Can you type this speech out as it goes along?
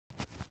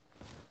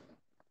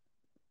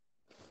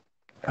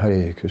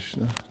Hare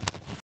Krishna.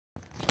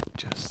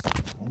 Just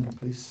a moment,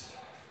 please.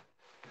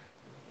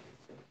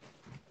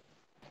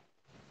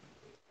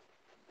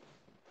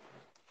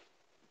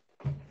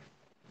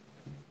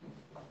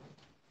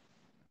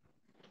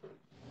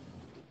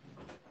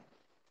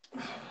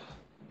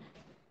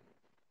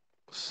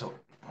 So.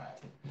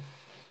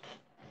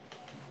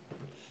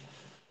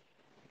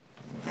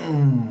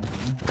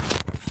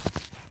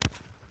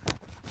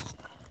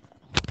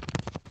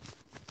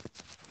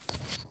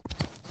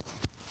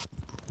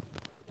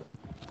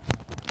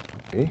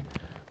 Okay,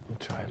 we'll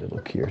try a little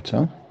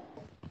kirtan.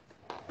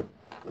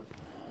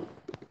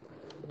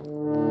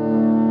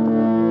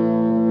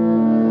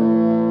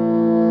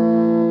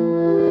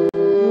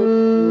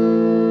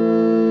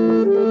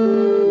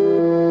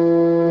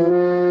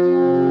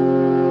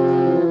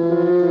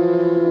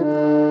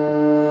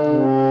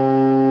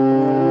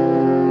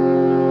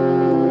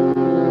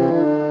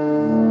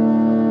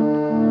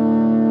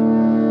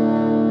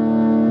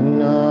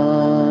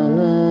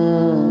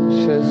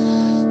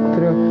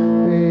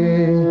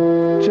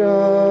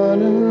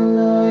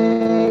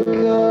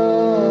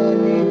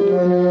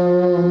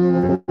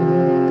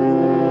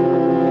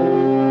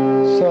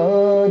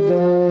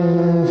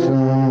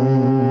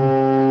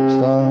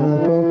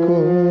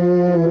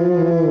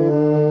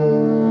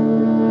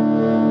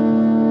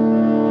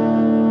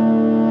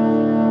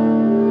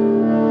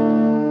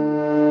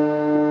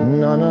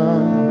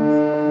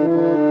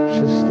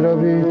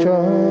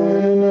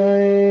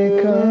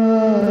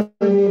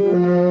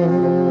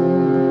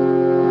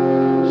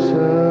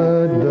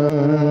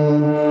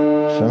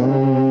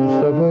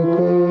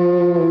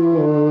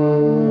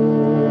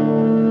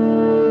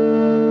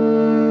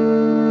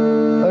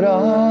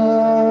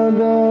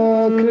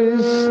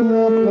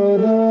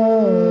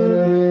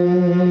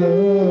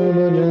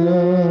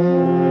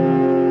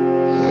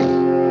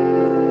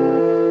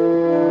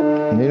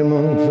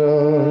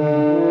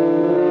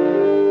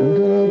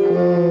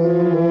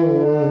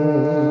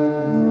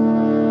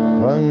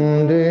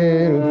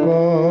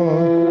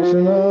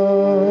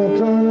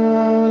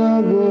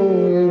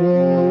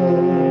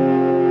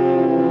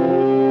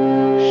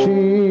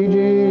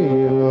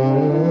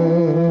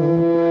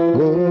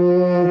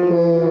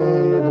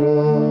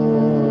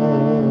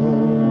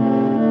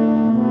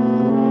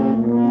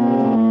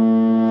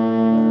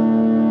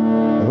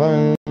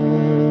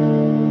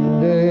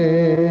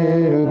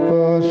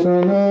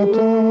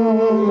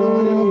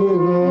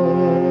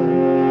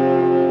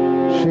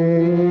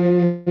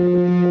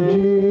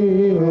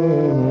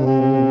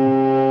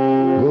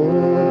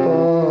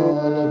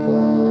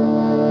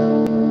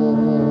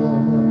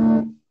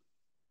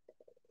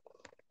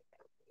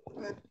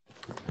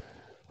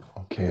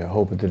 Okay, I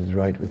hope I did it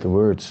right with the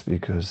words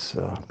because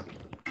oh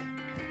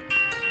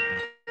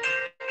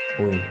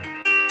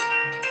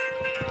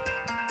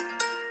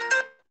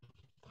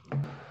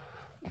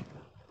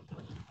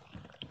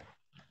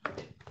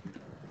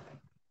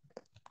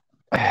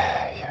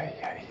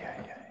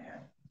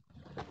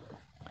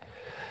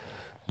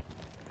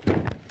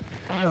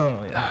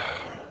yeah.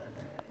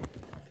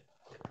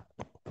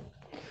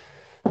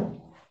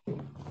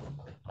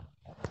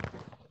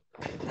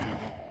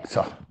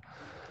 So,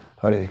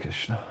 Hare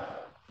Krishna.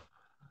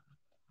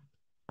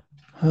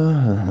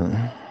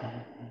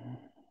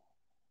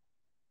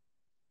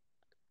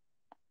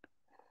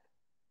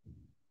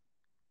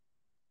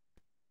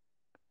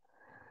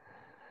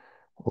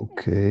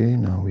 Okay,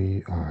 now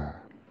we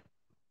are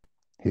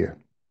here.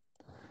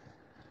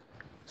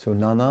 So,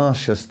 Nana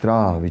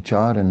Shastra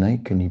Vichara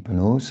Naika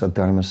Nipano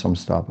Sadharma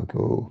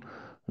Samstapako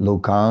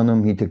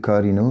Lokanam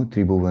Hitakarino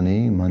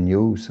Tribhuvane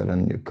Manyo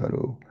Saranya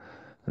Karo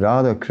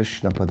Radha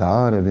Krishna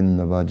Padara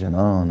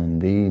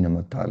Vindavajananandi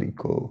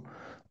Namataliko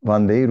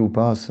Vande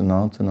Rupa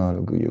Sanatana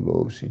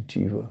Raghuyago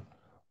Shijiva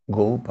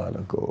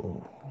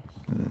Gopalago.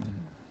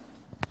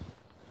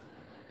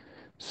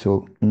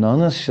 So,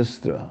 Nana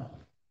Shastra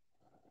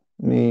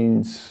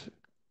means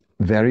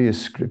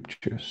various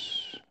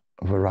scriptures,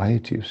 a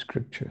variety of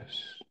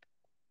scriptures.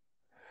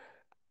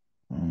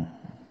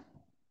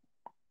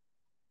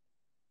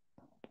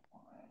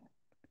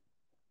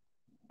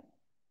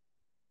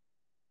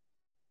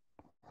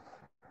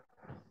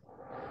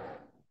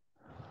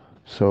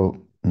 So,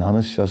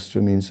 Nana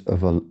Shastra means a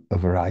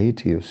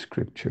variety of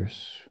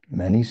scriptures,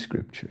 many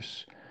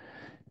scriptures.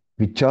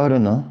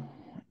 Vicharana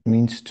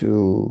means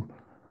to,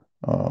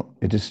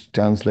 it is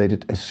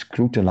translated as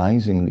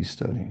scrutinizingly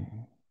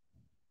studying.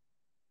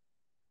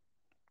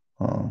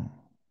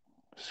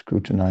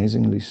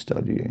 Scrutinizingly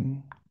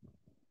studying.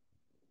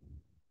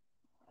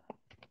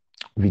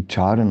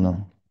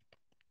 Vicharana,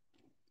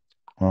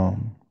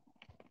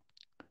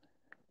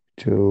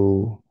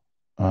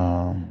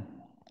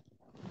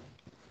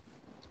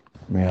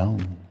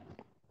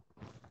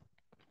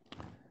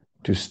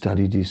 to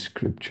study these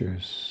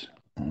scriptures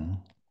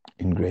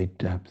in great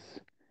depth.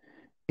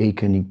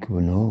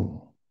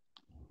 Ekanikvano,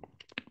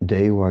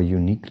 they who are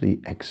uniquely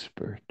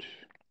expert.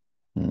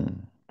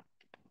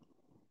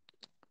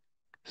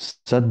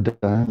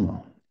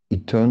 Saddharma,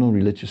 eternal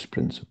religious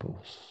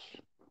principles.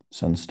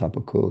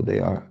 Sanstapako,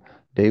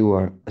 they who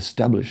are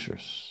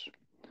establishers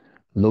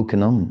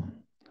Lokanam,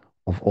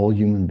 of all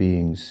human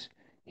beings,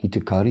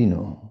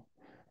 Hitakarino,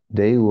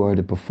 they who are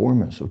the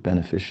performers of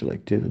beneficial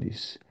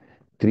activities,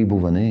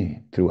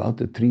 Tribhuvane, throughout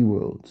the three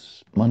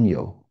worlds,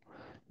 Manyo,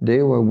 they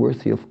who are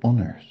worthy of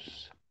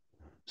honors,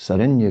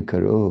 Saranya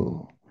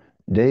Karo,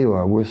 they who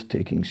are worth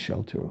taking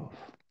shelter of,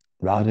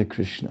 Radha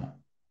Krishna,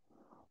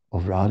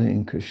 of Radha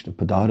and Krishna,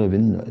 Padara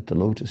Vinda at the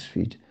lotus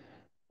feet,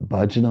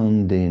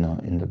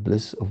 Bhajanandena in the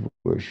bliss of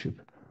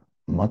worship,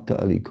 Mata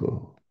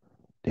Aliko,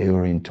 they who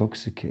are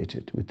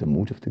intoxicated with the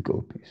mood of the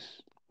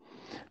gopis.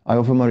 I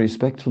offer my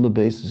respectful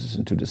obeisances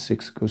unto the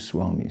six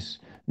Goswamis,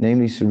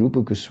 namely Sri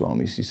Rupa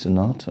Goswami, Sri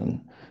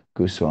Sanatan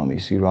Goswami,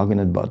 Sri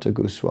Raghunath Bhatta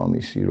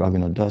Goswami, Sri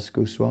Raghunath Das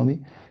Goswami,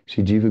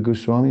 Sri Jiva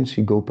Goswami, and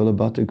Sri Gopala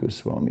Bhatta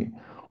Goswami,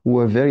 who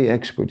are very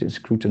expert in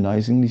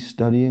scrutinizingly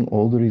studying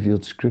all the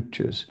revealed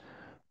scriptures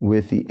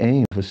with the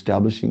aim of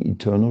establishing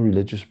eternal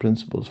religious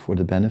principles for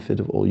the benefit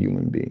of all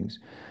human beings.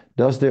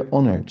 Thus they're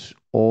honored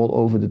all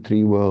over the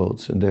three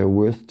worlds, and they're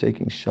worth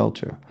taking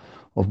shelter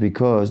of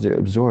because they're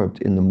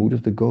absorbed in the mood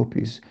of the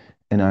gopis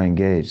and are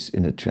engaged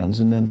in the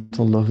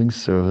transcendental loving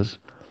service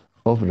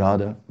of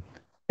Radha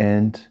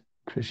and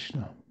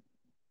Krishna.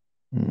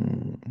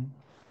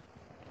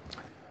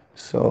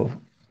 So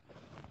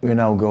we're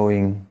now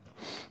going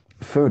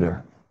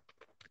further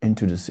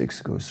into the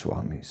six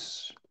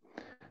Goswamis.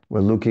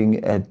 We're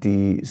looking at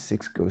the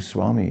six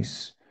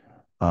Goswamis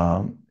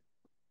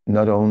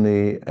not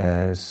only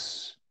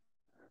as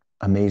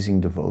amazing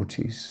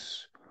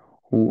devotees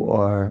who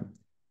are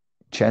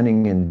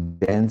chanting and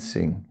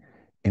dancing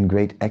in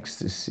great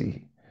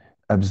ecstasy,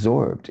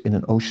 absorbed in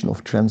an ocean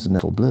of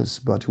transcendental bliss,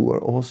 but who are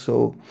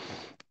also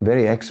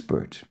very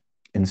expert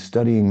in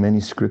studying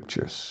many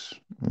scriptures.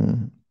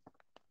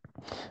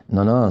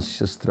 Nana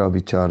Shastra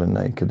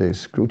Vicharanaika, they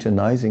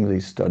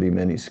scrutinizingly study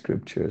many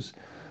scriptures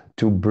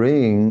to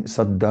bring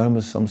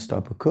Saddharma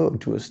Samstapaka,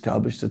 to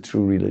establish the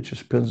true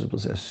religious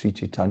principles as Sri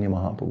Chaitanya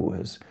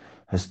Mahaprabhu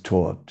has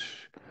taught.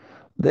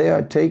 They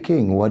are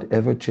taking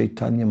whatever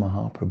Chaitanya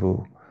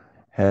Mahaprabhu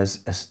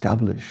has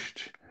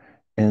established,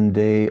 and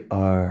they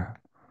are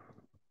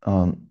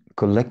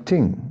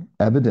collecting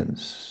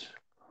evidence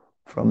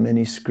from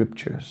many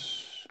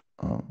scriptures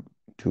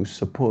to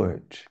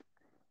support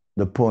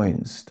the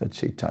points that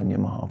Chaitanya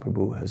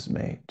Mahaprabhu has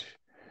made.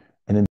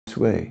 And in this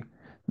way,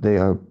 they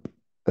are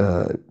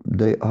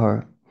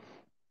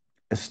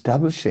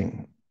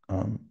establishing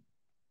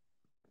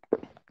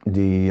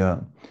the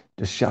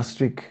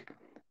Shastric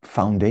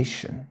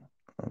foundation.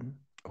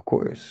 Of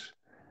course,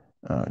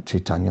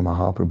 Chaitanya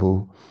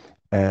Mahaprabhu,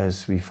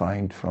 as we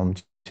find from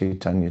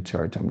Chaitanya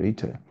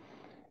Charitamrita,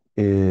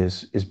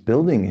 is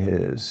building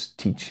his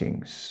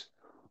teachings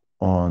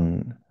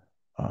on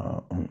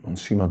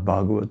Srimad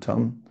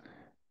Bhagavatam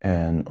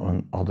and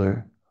on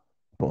other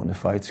bona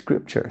fide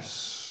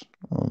scriptures.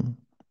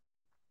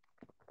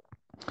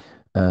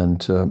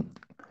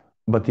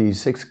 But the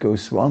six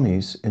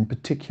Goswamis in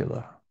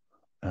particular,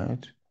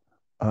 right,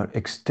 are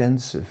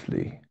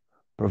extensively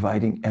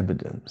providing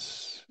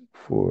evidence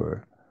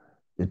for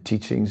the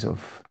teachings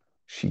of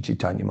Sri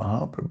Chaitanya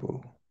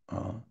Mahaprabhu.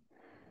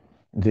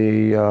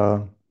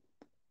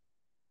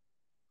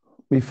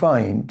 We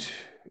find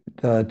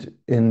that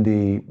in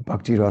the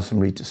Bhakti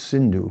Rasamrita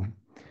Sindhu,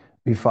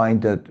 we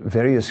find that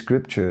various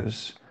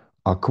scriptures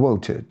are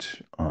quoted.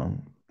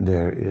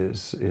 There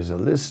is a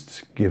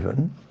list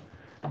given,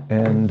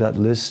 and that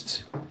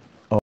list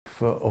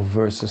of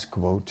verses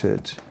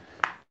quoted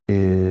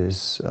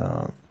is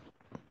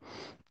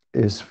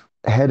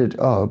headed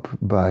up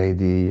by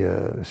the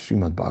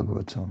Srimad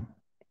Bhagavatam.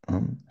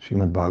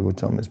 Srimad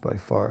Bhagavatam is by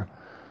far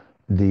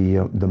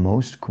the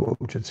most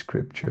quoted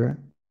scripture,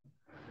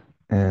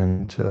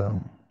 and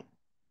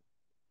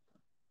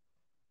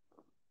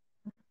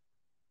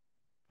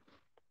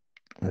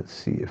let's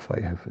see if I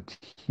have it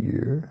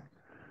here.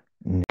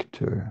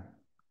 Nectar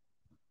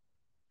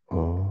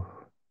of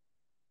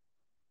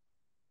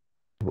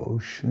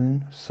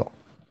Devotion. So,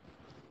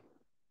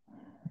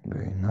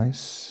 very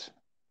nice,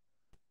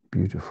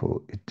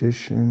 beautiful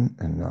edition.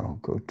 And now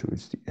go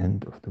towards the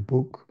end of the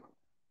book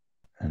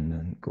and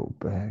then go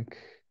back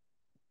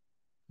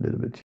a little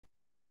bit.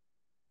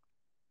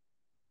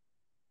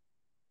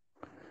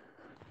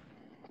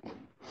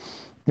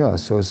 Yeah,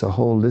 so it's a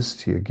whole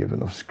list here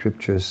given of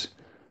scriptures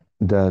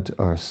that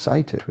are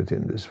cited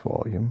within this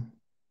volume.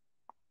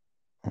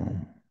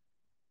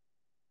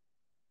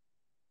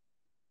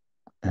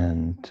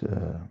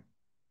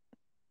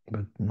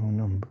 But no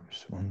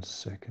numbers. 1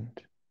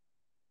 second.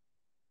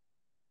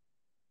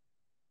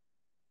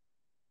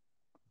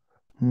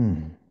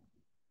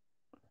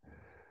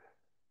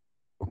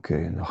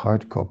 Okay, in the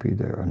hard copy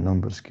there are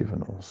numbers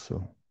given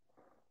also,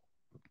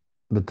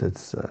 but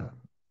that's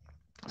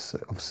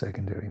of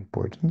secondary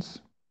importance.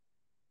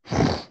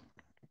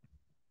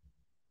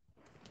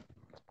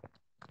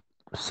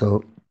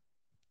 So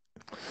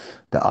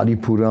the Adi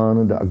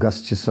Purana, the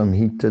Agastya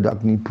Samhita, the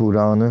Agni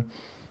Purana,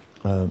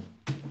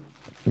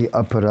 the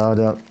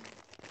Aparada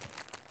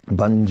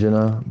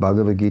Bhanjana,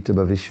 Bhagavad Gita,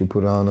 Bhavishya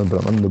Purana,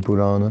 Brahmanda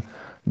Purana,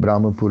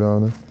 Brahma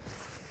Purana,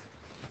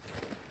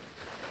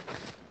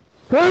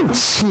 Brahma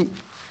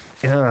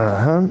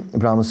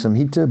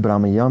Samhita,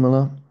 Brahma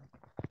Yamala,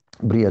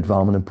 Brihad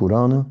Vamana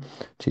Purana,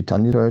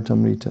 Chaitanya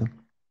Charitamrita,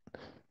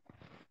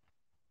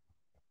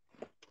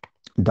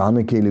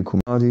 Dana Keli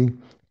Kumari,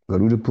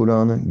 Garuda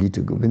Purana,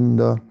 Gita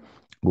Govinda,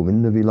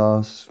 Govinda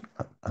Vilas,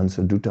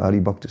 Ansaduta Hari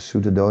Bhakti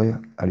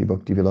Sudadaya, Hari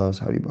Bhakti Vilas,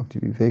 Hari Bhakti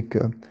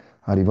Viveka,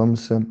 Hari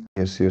Vamsa,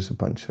 Sirsa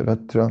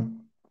Pancharatra,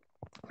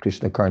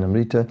 Krishna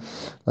Karnamrita,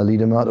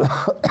 Lalita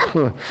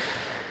Madhava,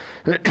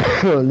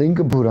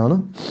 Linka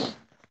Purana,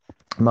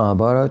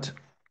 Mahabharat,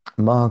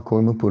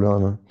 Mahakorma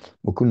Purana,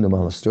 Mukunda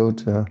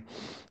Malastota,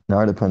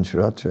 Narada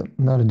Pancharatra,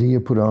 Naradiya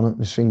Purana,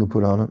 Nrsinga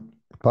Purana,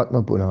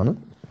 Padma Purana,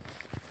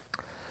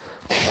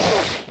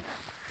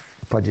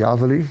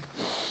 Padyavali,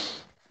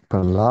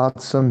 Prahlad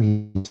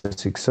Samhita,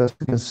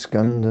 Successive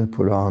Skanda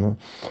Purana,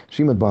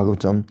 Srimad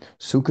Bhagavatam,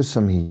 Sukha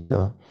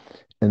Samhita,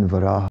 and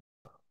Varaha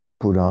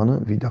Purana,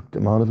 Vidakta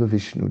Madhava,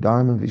 Vishnu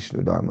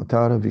Dharma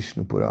Tara,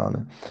 Vishnu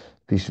Purana,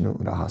 Vishnu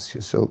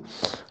Rahasya. So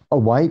a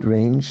wide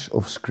range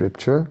of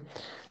scripture,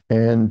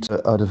 and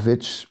out of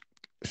which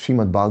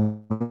Srimad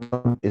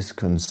Bhagavatam is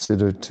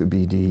considered to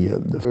be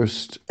the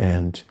first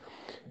and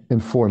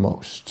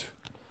foremost.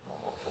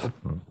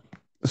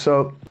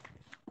 So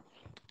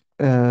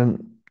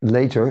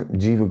later,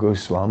 Jiva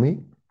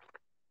Goswami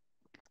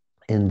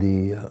in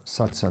the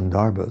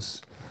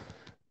Satsandarbhas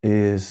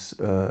is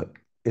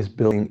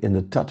building in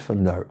the Tattva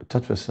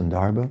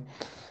Sandarbha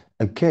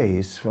a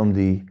case from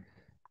the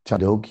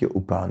Chandogya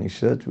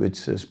Upanishad, which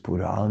says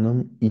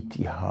Puranam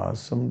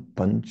Itihasam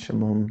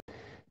Panchamam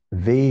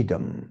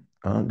Vedam,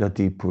 that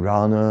the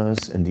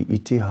Puranas and the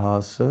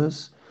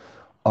Itihasas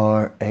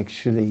are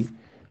actually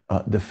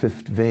the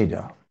fifth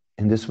Veda.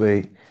 In this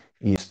way,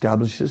 he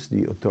establishes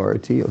the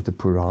authority of the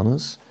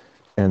Puranas,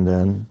 and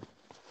then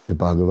the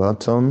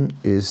Bhagavatam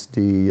is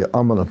the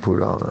Amala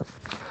Purana,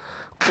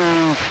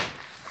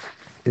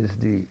 is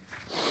the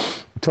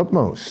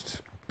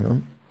topmost. You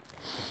know?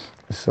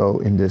 So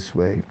in this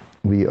way,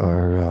 we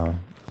are,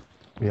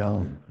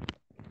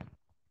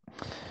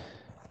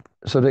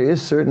 So there is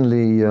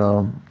certainly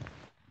a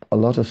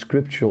lot of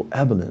scriptural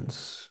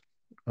evidence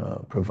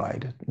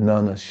provided.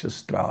 Nana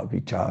Shastra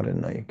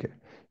Vicharanayake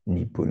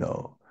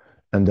Nipuno.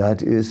 And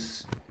that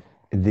is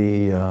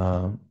the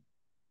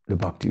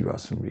Bhakti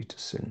Rasamrita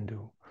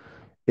Sindhu.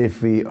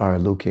 If we are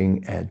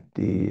looking at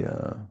the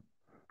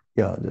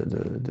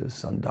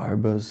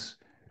Sandarbhas,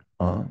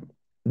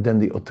 then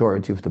the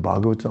authority of the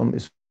Bhagavatam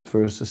is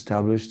first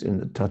established in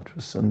the Tattva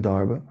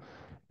Sandarbha,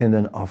 and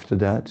then after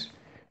that,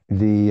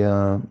 the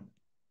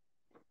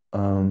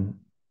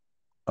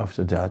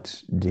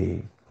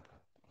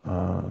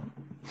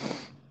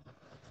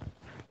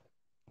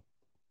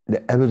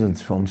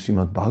evidence from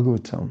Srimad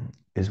Bhagavatam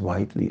is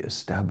widely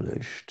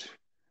established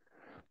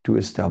to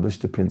establish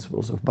the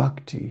principles of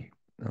bhakti.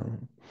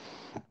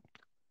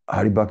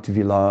 Hari Bhakti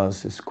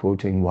Vilas is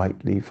quoting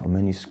widely from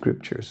many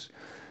scriptures.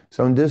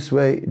 So in this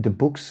way, the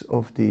books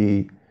of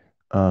the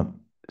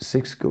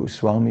six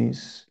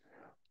Goswamis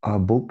are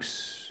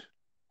books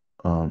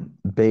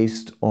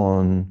based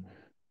on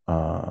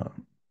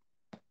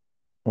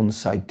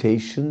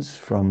citations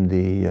from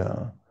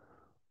the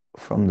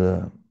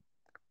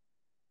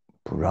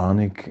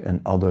Puranic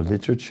and other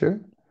literature,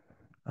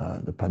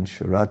 the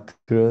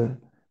Pancharatra,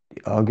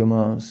 the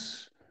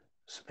Agamas,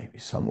 maybe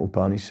some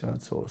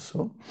Upanishads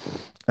also,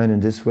 and in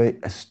this way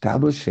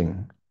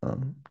establishing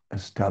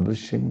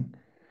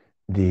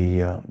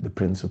the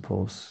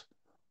principles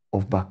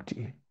of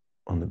bhakti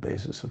on the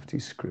basis of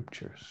these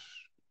scriptures.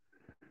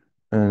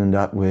 And in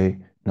that way,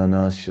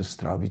 Nana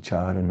Shastra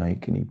Vichara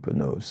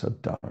Naikanipano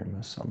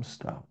Saddharma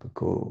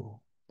Samstapako.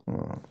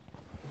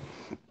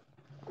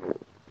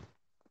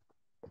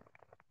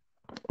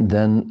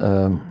 Then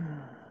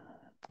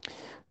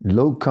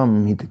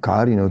Lokam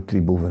Hitakarino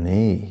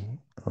Tribhuvane.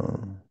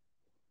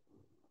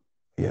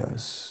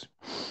 Yes.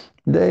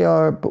 They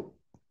are,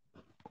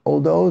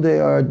 although they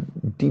are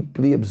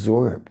deeply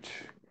absorbed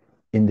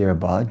in their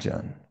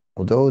bhajan,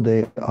 although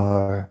they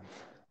are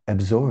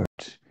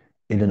absorbed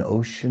in an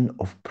ocean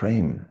of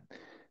prem,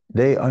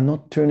 they are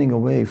not turning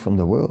away from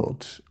the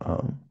world.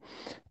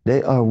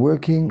 They are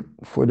working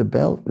for the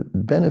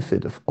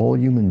benefit of all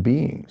human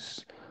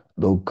beings.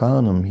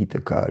 Lokanam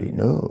hitakari,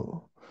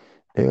 no.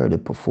 They are the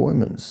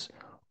performance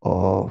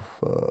of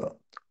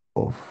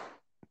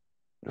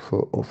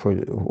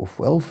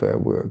welfare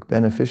work,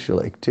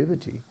 beneficial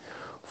activity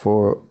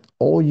for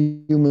all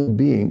human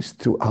beings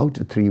throughout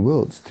the three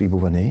worlds,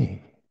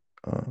 Tribhuvane,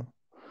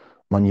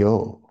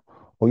 Manyo.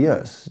 Oh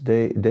yes,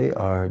 they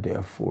are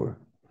therefore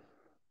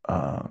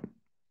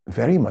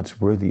very much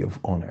worthy of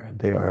honor.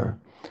 They are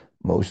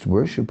most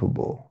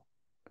worshipable.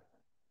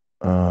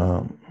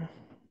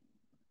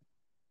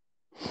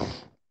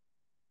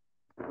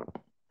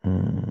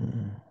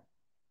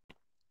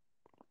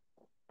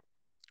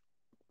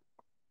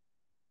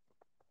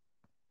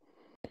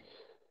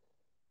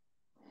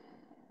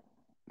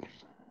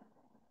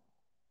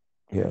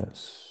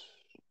 Yes.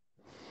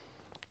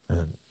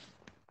 And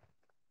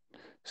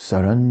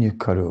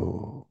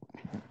Saranyakaro.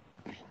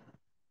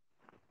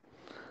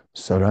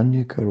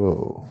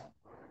 Saranyakaro.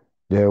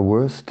 They're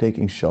worth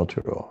taking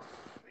shelter of.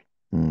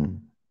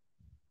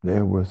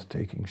 They're worth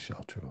taking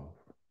shelter of.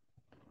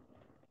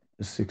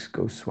 The 6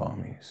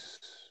 Goswamis.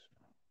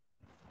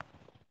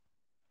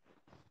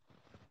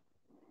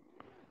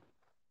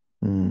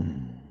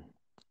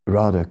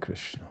 Radha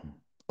Krishna,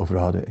 of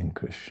Radha and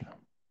Krishna.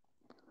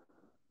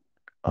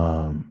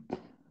 Pada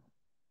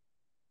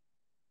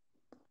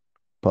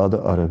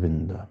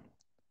Aravinda.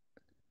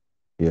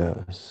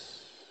 Yes.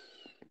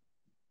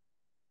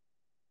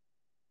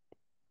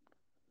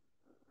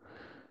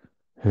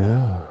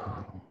 Yeah.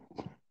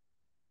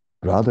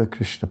 Radha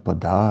Krishna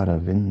Pada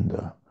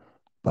Aravinda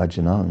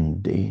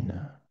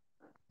Bhajanandena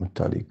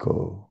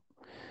Mataliko.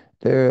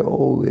 They're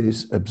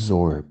always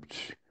absorbed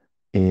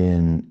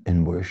in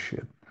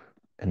worship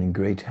and in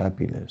great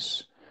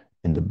happiness,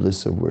 in the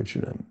bliss of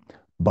worship.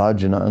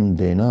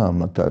 Bhajanandena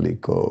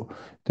Mataliko.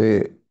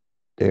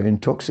 They're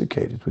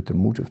intoxicated with the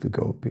mood of the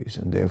gopis,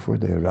 and therefore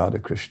they're Radha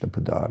Krishna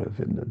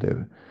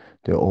Padaravinda.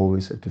 They're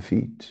always at the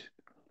feet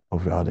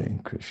of Radha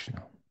and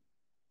Krishna.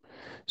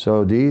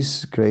 So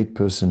these great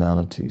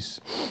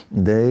personalities,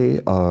 they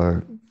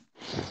are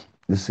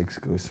the 6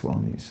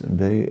 Goswamis, and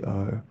they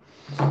are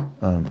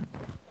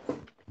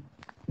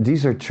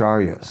these are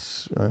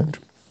charyas, right?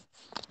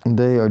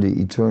 They are the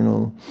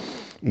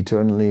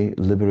eternally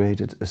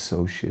liberated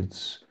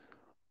associates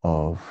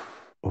of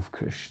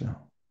Krishna,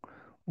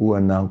 who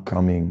are now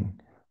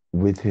coming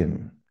with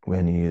him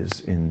when he is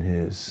in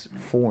his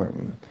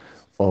form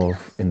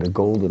in the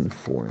golden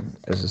form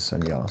as a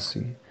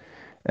sannyasi.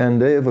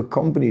 And they have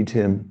accompanied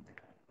him.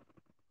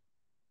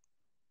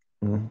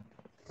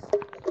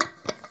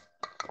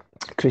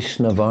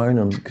 Krishna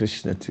Varnam,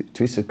 Krishna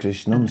Tvisa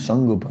Krishnam,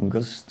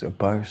 Sangubhangastra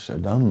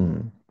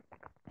Parsadam.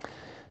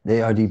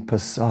 They are the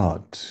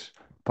Parsad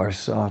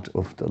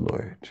of the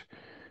Lord.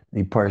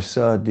 The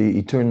Parsad, the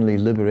eternally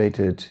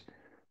liberated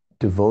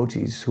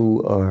devotees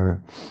who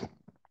are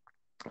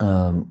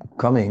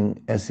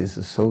coming as his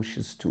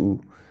associates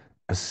to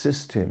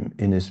assist him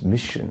in his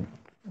mission.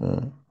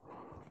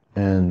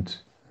 And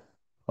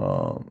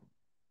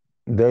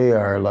they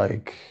are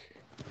like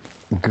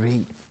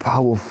great,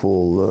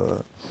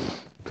 powerful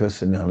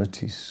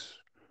personalities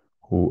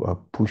who are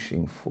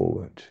pushing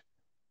forward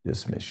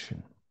this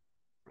mission.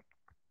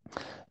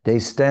 They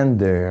stand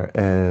there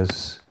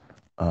as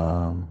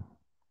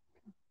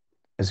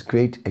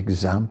great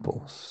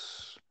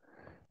examples,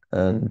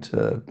 and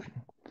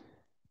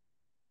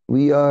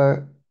we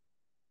are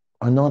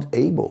not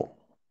able.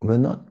 We're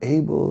not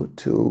able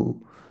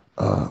to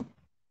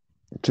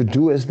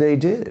do as they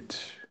did.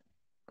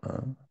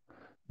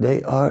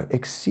 They are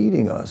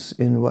exceeding us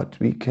in what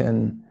we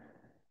can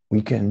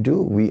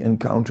do. We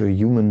encounter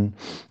human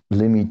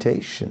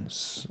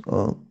limitations.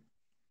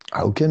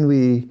 How can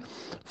we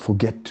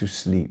forget to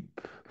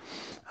sleep?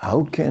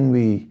 How can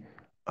we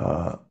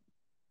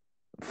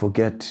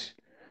forget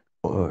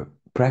or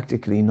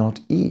practically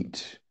not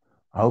eat?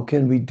 How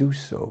can we do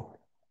so?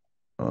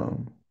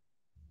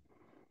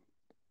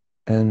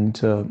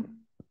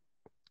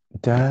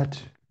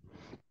 That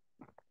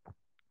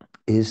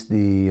is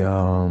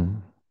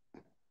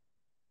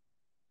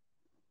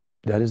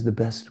the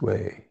best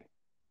way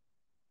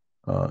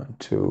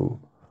to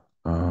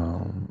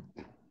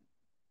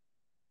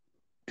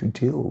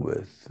deal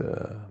with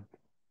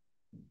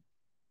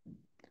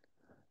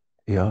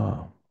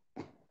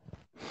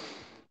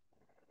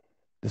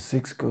the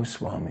 6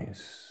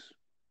 Goswamis.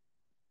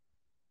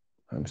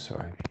 I'm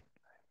sorry.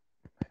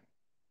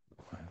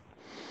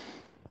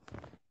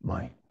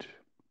 Mind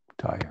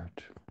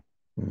tired.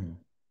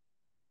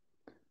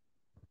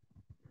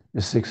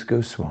 The 6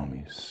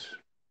 Goswamis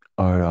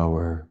are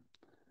our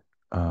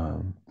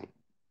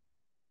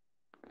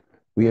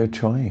we are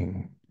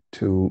trying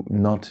to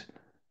not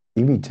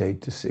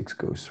imitate the 6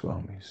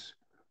 Goswamis,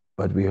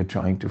 but we are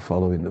trying to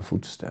follow in the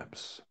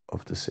footsteps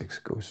of the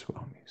 6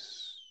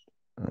 Goswamis.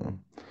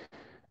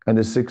 And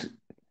the six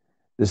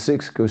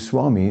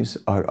Goswamis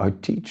are our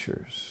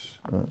teachers.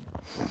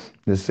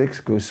 The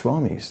 6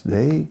 Goswamis,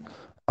 they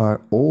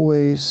are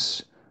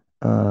always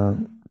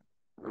the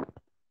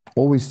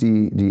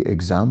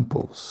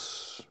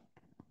examples.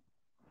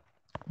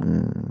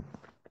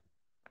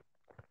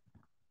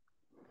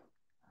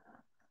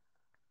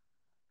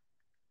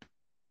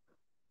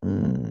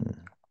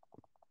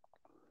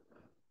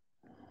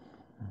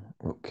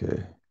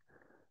 Okay,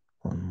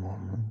 one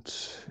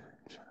moment.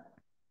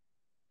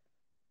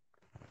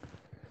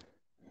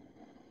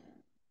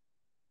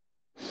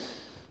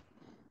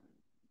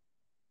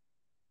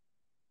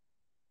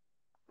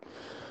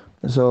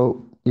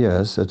 So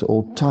yes, at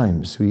all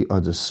times we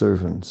are the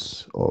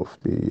servants of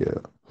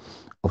the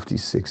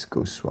 6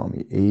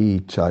 Goswami. E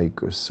chai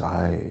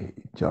gosai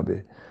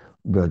jabe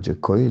braja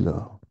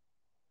koila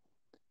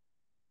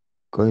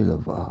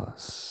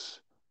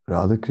vas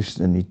Radha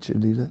Krishna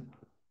Nichalila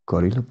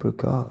Korila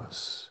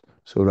Prakas.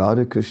 So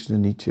Radha Krishna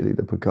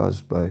Nichalila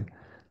Prakas,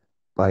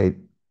 by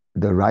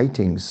the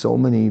writing, so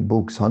many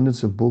books,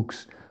 hundreds of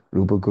books,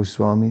 Rupa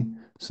Goswami,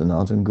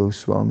 Sanatan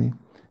Goswami,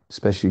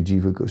 especially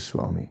Jiva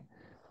Goswami,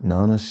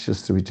 Nana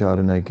Shastra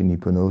Vichara Naika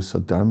Nipano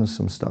Sadharma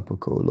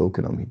Samstapako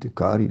Lokanam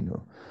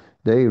Hitakarino.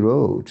 They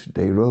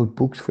wrote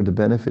books for the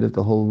benefit of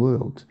the whole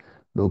world.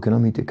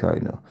 Lokanam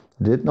Hitakarino.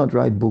 They did not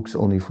write books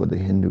only for the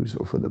Hindus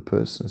or for the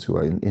persons who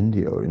are in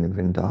India or in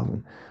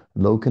Vrindavan.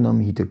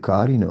 Lokanam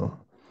Hitakarino.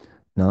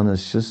 Nana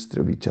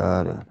Shastra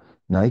Vichara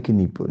Naika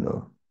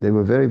Nipano. They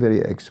were very,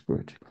 very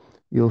expert.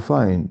 You'll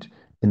find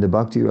in the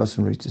Bhakti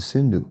Rasamrita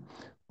Sindhu,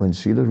 when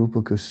Srila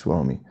Rupa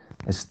Goswami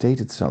has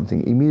stated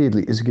something,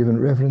 immediately is given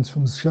reference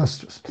from the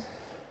Shastras.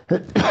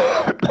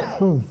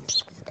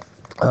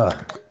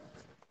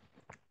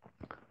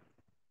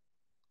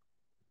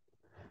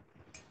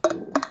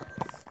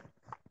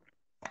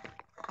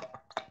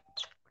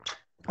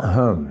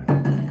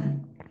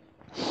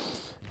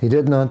 He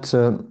did not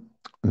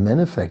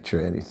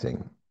manufacture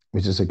anything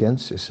which is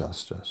against the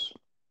Shastras.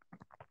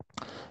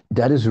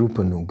 That is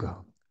Rupanuga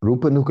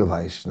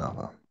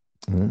Vaishnava.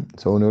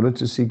 So in order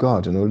to see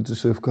God, in order to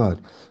serve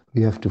God,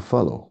 we have to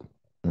follow.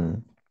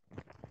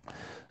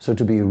 So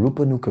to be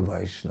Rupanuga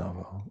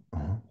Vaishnava,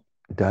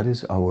 that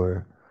is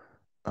our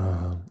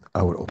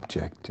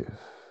objective.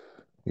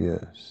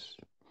 Yes.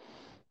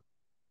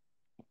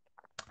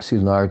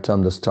 Srila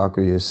Narottam Das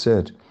Thakur has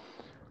said,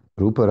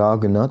 Rupa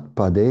Raganat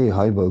Pade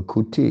Haiva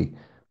Kuti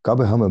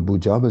Kabahama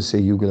Bujaba Se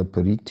Yugala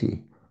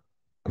Pariti.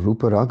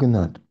 Rupa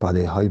Raganat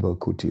Pade Haiva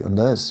Kuti.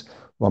 Unless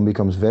one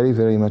becomes very,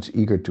 very much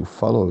eager to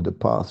follow the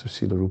path of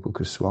Srila Rupa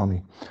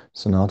Goswami,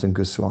 Sanatana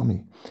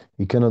Goswami,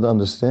 he cannot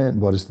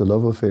understand what is the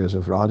love affairs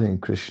of Radha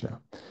and Krishna.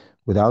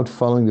 Without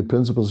following the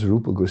principles of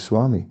Rupa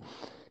Goswami,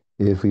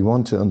 if we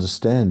want to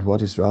understand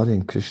what is Radha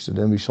and Krishna,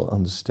 then we shall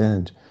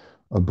understand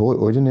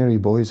ordinary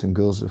boys and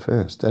girls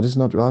affairs. That is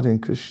not Radha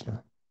and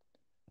Krishna.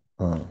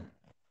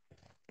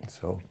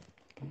 So,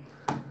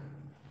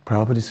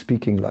 Prabhupada is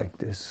speaking like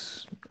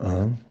this,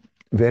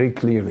 very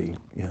clearly,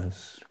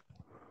 yes.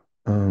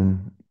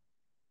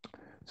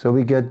 So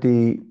we get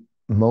the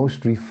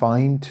most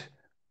refined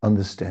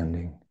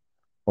understanding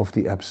of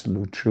the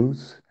absolute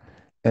truth,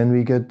 and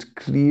we get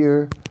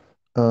clear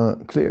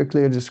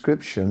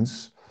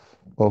descriptions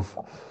of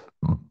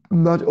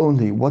not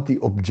only what the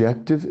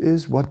objective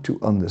is, what to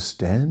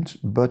understand,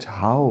 but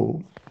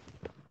how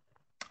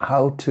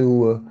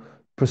to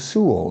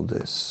pursue all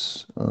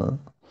this.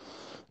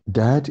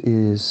 That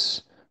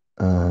is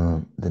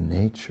the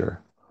nature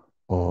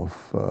of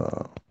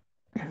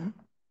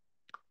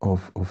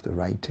the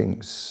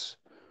writings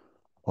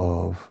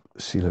of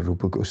Srila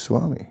Rupa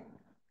Goswami.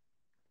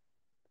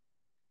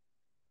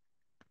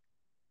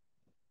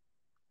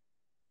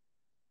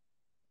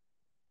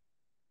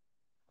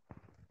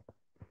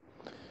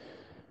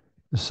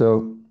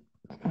 So,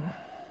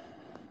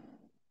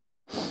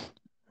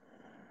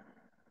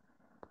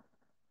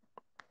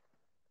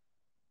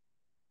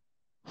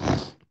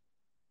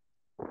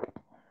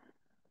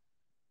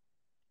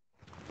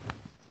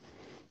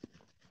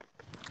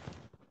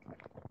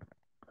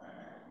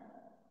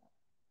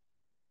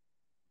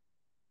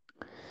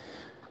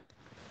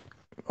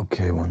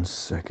 okay, 1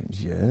 second.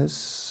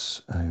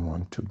 Yes, I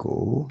want to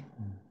go.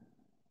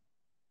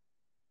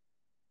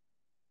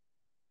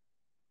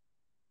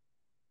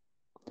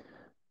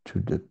 To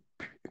the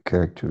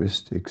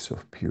characteristics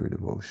of pure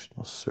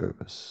devotional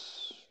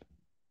service.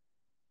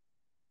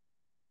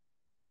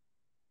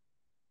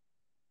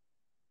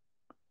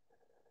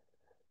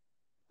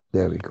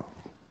 There we go.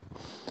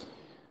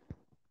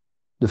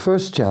 The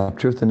first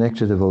chapter of the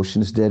Nectar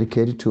Devotion is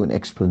dedicated to an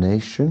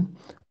explanation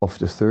of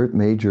the third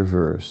major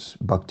verse,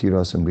 Bhakti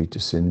Rasamrita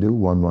Sindhu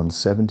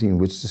 1.1.17,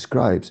 which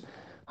describes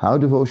how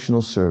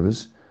devotional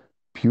service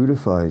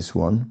purifies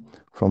one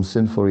from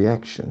sinful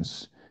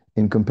reactions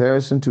in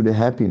comparison to the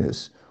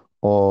happiness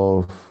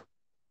of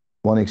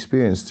one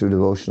experienced through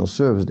devotional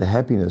service. The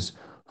happiness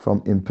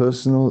from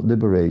impersonal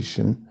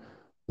liberation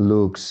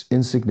looks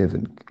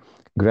insignificant.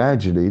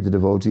 Gradually, the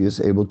devotee is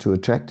able to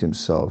attract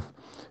himself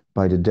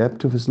by the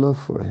depth of his love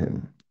for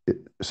him.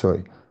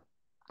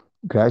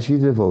 Gradually,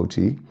 the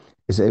devotee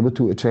is able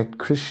to attract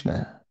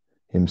Krishna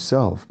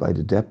himself by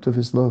the depth of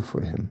his love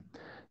for him.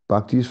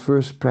 Bhakti is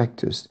first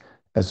practiced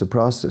as a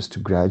process to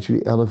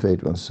gradually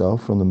elevate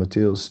oneself from the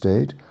material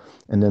state,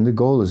 and then the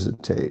goal is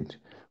attained,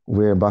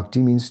 where bhakti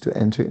means to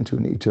enter into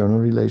an eternal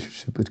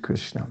relationship with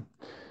Krishna.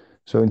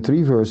 So in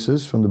 3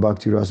 verses from the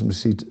Bhakti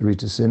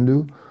Rasamrita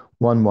Sindhu,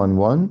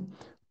 1.1.1,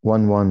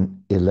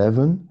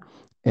 1.1.11,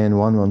 and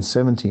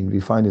 1.1.17, we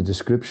find a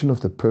description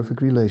of the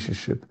perfect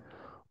relationship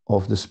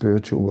of the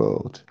spiritual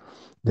world.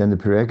 Then the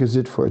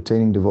prerequisite for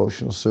attaining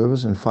devotional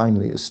service, and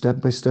finally a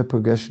step-by-step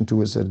progression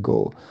towards that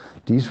goal.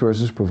 These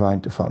verses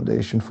provide the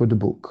foundation for the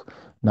book.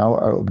 Now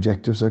our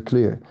objectives are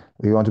clear.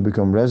 We want to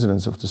become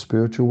residents of the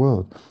spiritual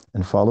world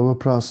and follow a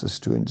process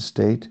to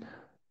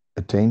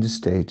attain the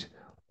state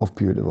of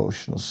pure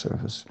devotional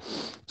service.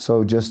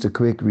 So just a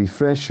quick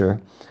refresher,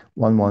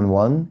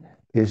 1.1.1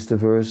 is the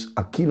verse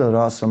Akila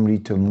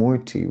Rasamrita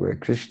Murti, where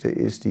Krishna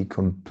is the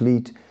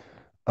complete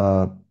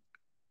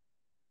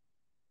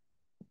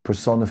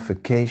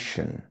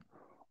personification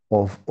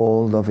of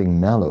all loving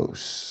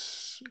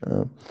mellows.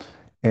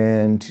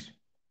 And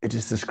it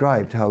is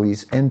described how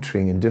he's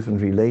entering in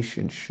different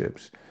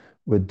relationships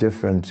with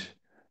different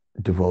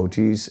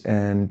devotees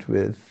and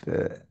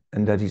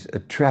and that he's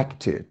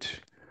attracted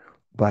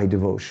by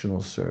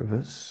devotional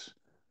service,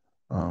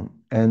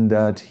 and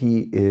that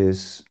he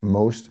is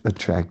most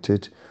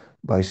attracted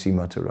by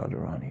Srimati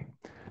Radharani.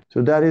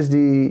 So that is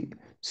the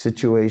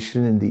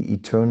situation in the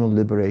eternal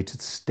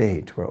liberated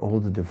state where all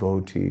the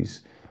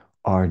devotees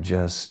are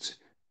just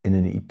in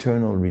an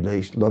eternal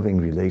loving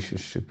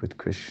relationship with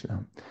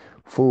Krishna,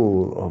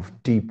 full of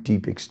deep,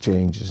 deep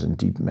exchanges and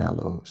deep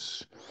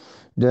mellows.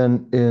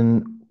 Then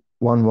in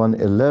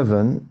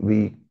 1111,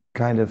 we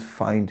kind of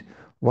find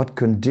what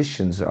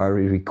conditions are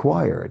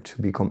required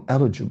to become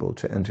eligible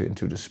to enter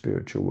into the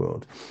spiritual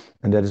world.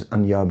 And that is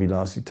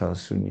anyabilasita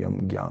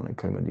sunyam jnana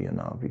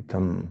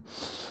karmadhyanavitam.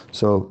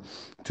 So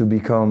to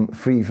become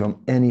free from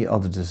any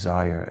other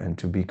desire and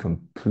to be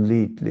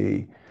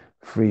completely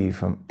free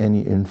from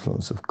any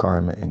influence of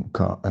karma and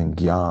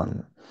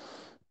jnana.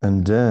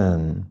 And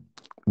then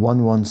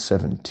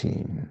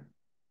 1117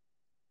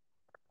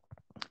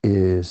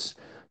 is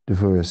the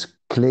verse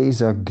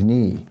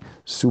Klesagni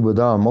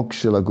Subhada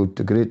Mokshila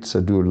Guttagrit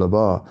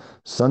Sadurlabha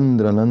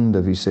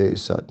Sandrananda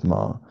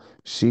Visesatma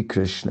Shri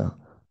Krishna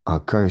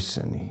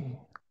Akarsani.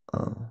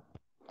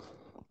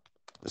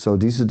 So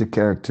these are the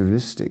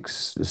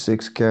characteristics, the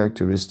 6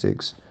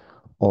 characteristics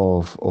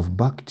of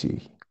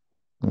bhakti.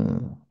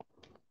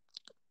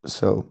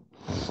 So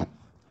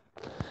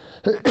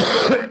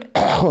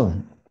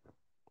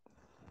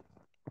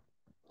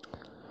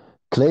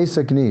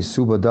Klesagni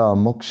Subhada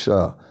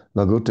Moksha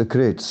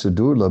Lagutakrit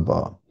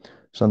Sudurlabha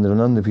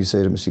Sandrananda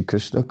Viseram Sri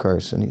Krishna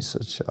Karsani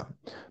Sacha.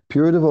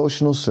 Pure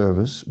devotional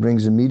service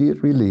brings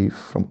immediate relief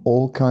from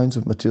all kinds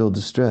of material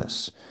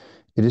distress.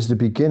 It is the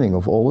beginning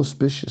of all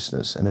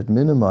auspiciousness, and it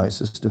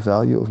minimizes the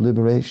value of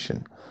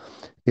liberation.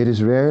 It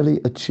is rarely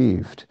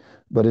achieved,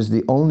 but is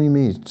the only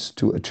means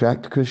to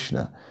attract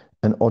Krishna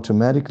and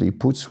automatically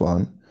puts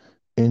one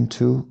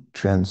into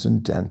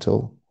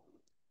transcendental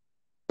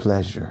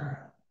pleasure.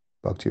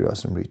 Bhakti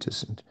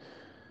Rasamrita.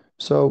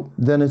 So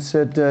then it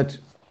said that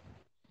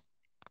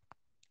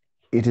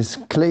it is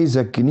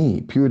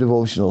klesagni, pure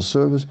devotional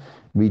service,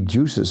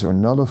 reduces or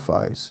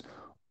nullifies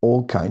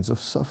all kinds of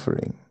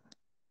suffering.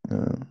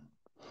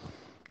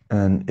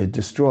 And it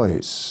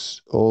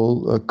destroys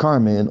all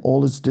karma in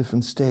all its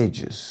different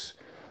stages.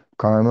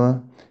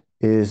 Karma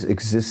is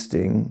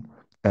existing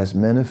as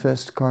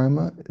manifest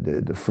karma,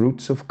 the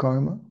fruits of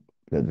karma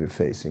that we're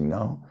facing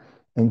now.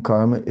 And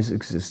karma is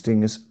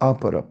existing as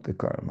aparapta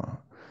karma.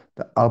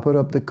 The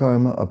aparapta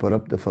karma,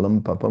 aparapta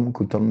phalam papam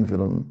kutam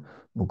vilam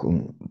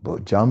mukum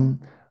bojam,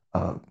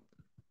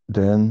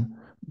 then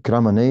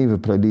kramaneva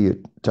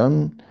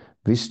praliyatam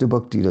vishnu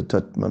bhakti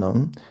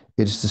tatmanam.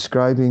 It is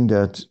describing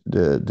that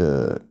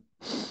the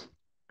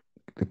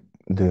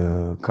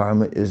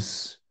karma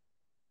is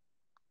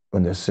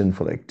when there's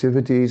sinful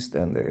activities,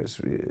 then there's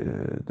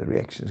the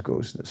reactions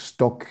goes in the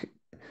stock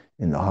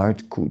in the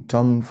heart,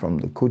 kutam. From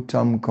the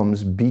kutam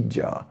comes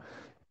bija,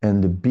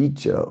 and the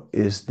bija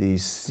is the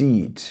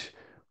seed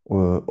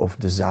of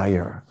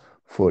desire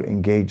for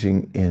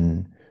engaging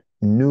in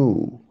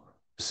new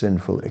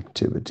sinful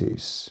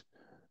activities.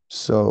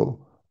 So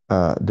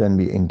then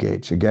we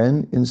engage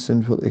again in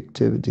sinful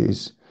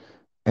activities,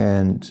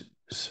 and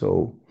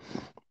so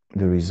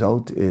the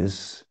result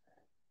is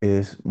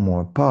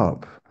more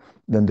pap.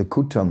 Then the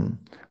kutam,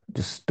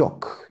 the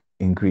stock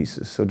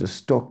increases. So the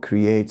stock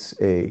creates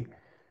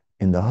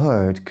in the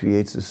heart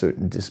creates a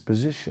certain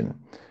disposition.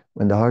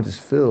 When the heart is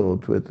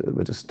filled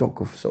with a stock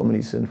of so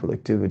many sinful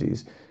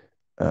activities,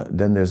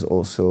 then there's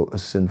also a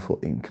sinful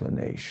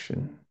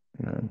inclination.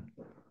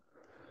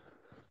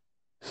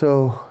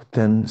 So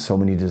then so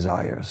many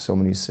desires, so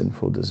many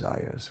sinful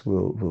desires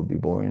will be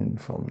born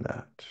from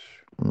that.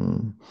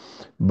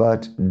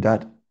 But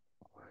that,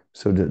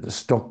 so the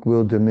stock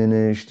will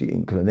diminish, the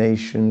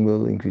inclination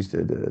will increase,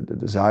 the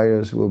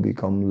desires will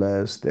become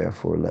less,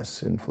 therefore less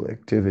sinful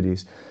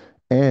activities.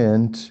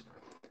 And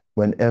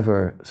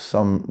whenever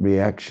some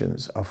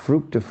reactions are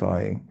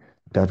fructifying,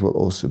 that will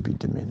also be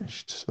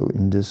diminished. So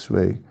in this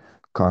way,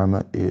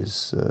 karma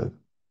is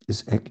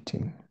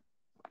acting.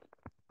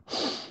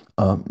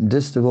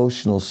 This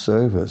devotional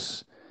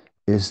service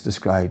is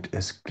described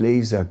as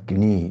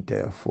klesagni,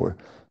 therefore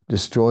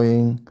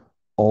destroying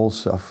all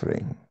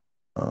suffering,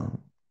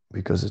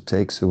 because it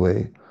takes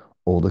away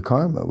all the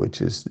karma,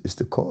 which is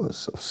the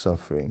cause of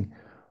suffering.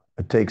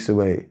 It takes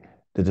away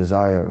the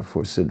desire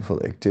for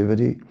sinful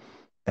activity,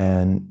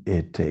 and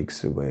it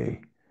takes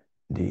away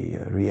the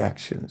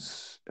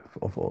reactions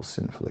of all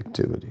sinful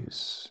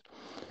activities.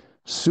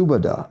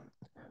 Subhada,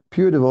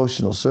 pure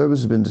devotional service,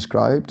 has been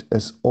described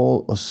as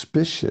all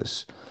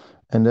auspicious.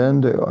 And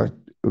then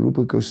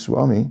Rupa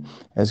Goswami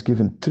has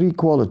given 3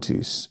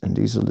 qualities, and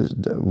these are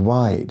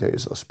why there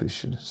is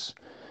auspiciousness.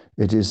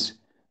 It is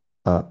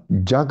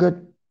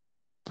Jagat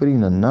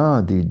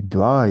Prinanadi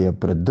Dvaya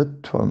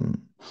Pradatvam.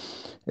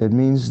 It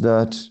means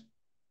that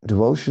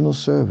devotional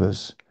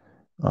service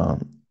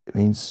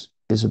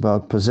is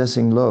about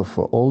possessing love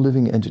for all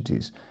living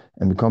entities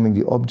and becoming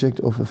the object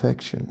of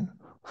affection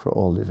for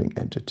all living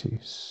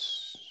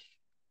entities.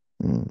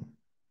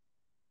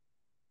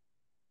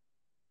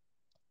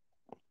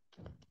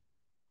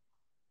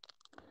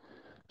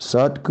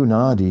 Sat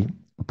Gunadi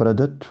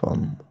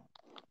Pradatvam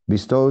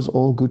bestows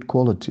all good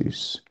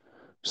qualities.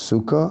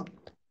 Sukha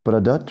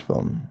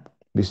Pradatvam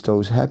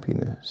bestows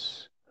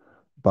happiness.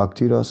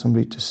 Bhakti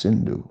Rasamrita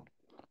Sindhu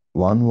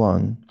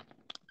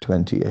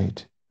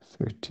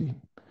 1:1:28:30.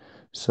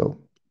 So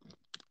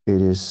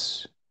it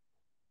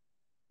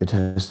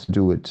has to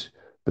do with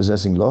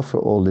possessing love for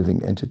all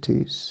living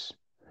entities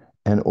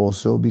and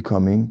also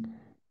becoming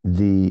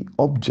the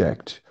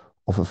object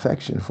of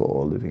affection for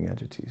all living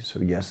entities.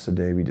 So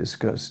yesterday we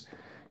discussed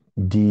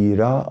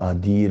Dira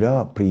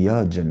Adira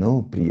Priya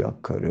Jano Priya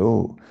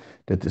Karo,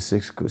 that the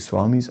six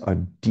Goswamis are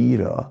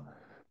Dira.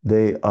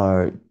 They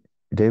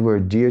were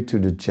dear to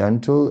the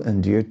gentle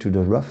and dear to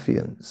the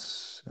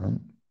ruffians.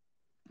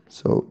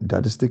 So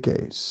that is the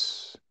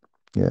case.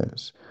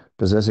 Yes.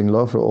 Possessing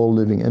love for all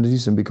living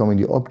entities and becoming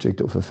the object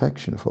of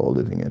affection for all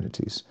living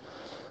entities.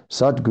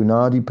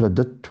 Sadgunadi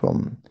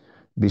Pradatvam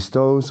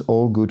bestows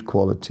all good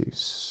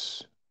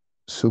qualities.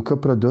 Sukha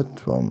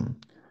Pradatvam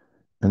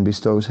and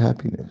bestows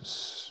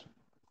happiness.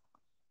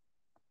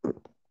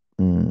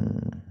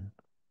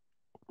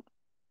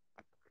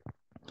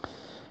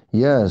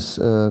 Yes,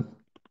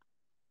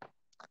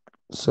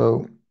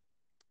 so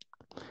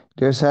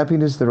there's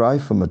happiness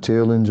derived from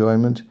material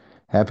enjoyment,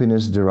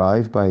 happiness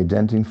derived by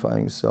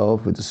identifying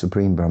self with the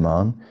Supreme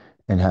Brahman,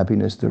 and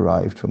happiness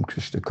derived from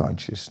Krishna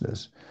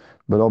consciousness.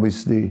 But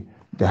obviously,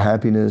 the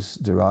happiness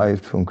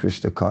derived from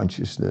Krishna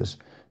consciousness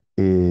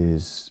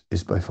is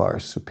by far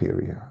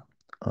superior.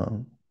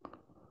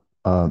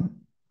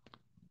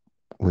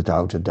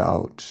 Without a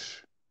doubt,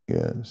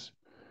 yes.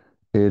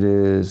 It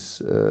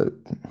is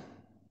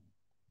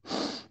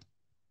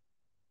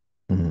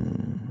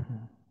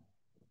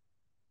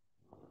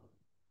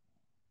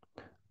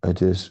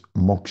it is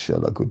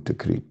moksha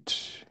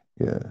lagutakrit,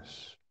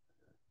 yes.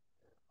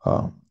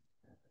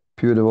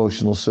 Pure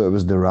devotional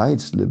service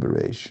derides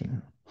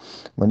liberation.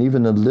 When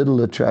even a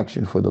little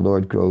attraction for the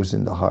Lord grows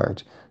in the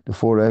heart, the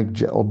four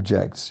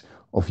objects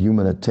of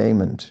human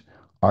attainment,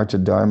 artha,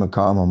 dharma,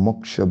 kama,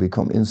 moksha,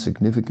 become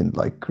insignificant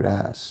like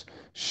grass,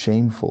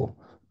 shameful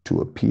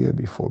to appear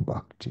before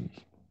bhakti.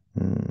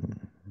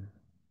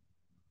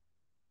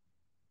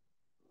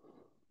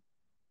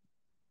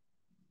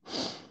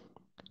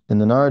 In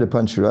the Narada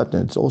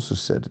Pancharatna, it's also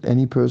said that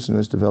any person who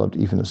has developed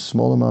even a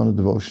small amount of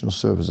devotional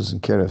service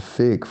doesn't care a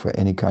fig for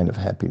any kind of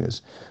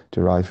happiness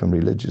derived from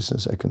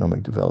religiousness,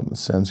 economic development,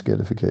 sense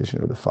gratification,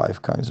 or the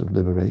 5 kinds of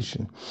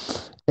liberation.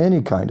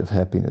 Any kind of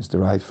happiness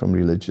derived from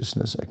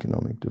religiousness,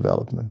 economic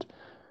development,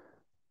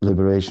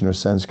 liberation, or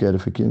sense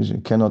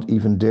gratification cannot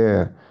even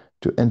dare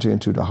to enter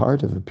into the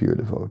heart of a pure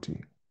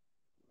devotee.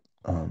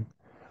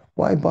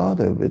 Why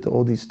bother with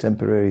all these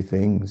temporary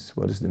things?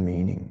 What is the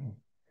meaning?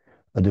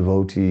 A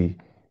devotee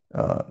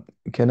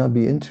cannot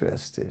be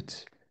interested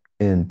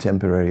in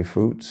temporary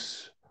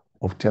fruits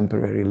of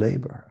temporary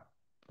labor.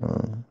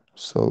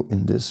 So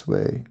in this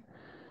way,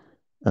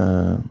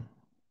 yeah,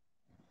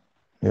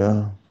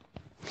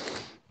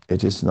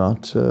 it is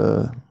not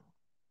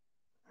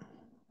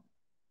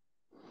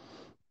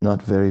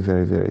very,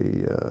 very,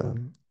 very,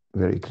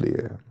 very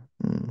clear.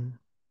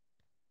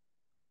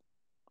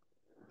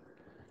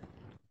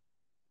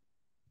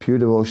 Pure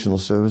devotional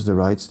service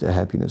derides the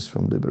happiness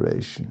from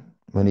liberation.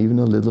 When even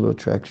a little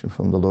attraction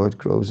from the Lord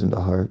grows in the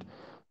heart,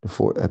 the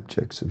 4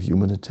 objects of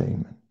human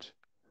attainment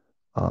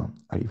are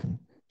even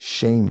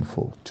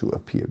shameful to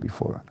appear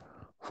before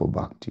for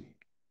bhakti.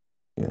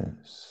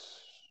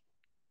 Yes.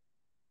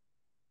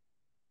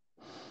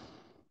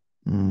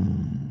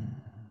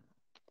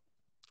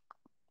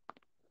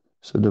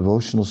 So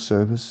devotional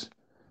service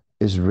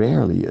is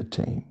rarely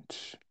attained.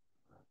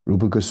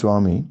 Rupa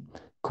Goswami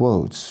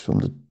quotes from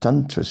the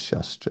Tantra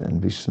Shastra,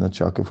 and Vishwanath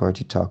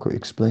Chakravarti Thakur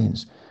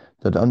explains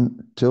that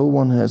until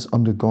one has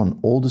undergone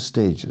all the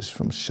stages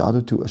from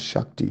Shada to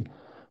Ashakti,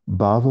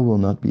 bhava will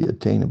not be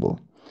attainable.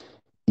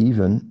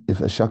 Even if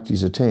Ashakti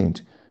is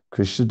attained,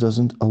 Krishna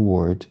doesn't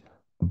award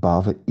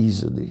bhava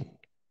easily.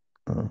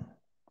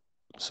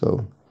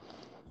 So,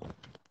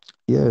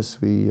 yes,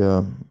 we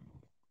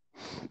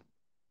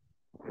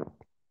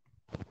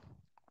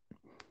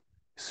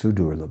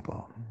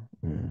Sudurlabha.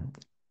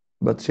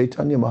 But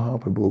Chaitanya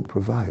Mahaprabhu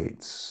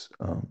provides.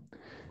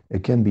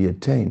 It can be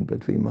attained,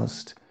 but we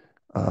must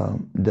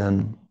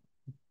then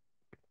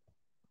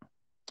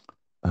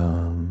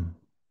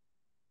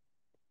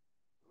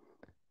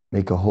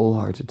make a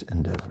wholehearted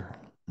endeavor.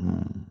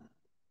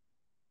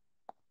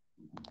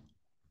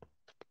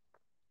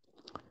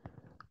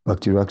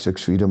 Bhakti Rakshak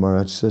Sridhar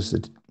Maharaj says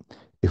that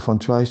if one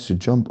tries to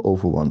jump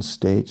over one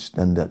stage,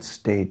 then that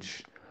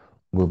stage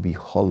will be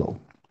hollow.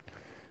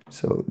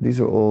 So these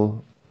are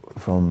all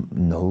from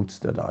notes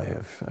that I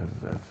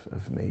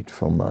have made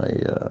from my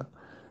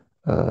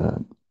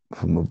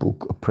from a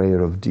book, A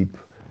Prayer of Deep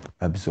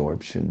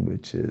Absorption,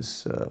 which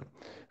is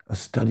a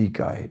study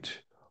guide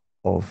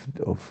of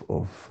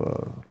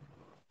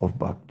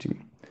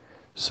bhakti.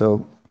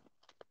 So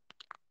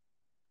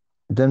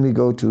Then we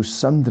go to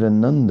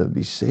Sandrananda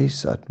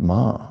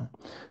Visesatma.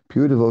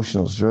 Pure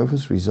devotional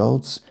service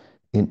results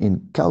in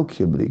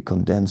incalculably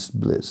condensed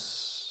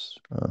bliss.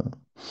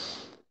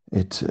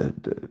 It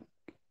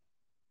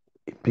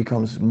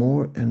becomes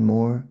more and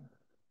more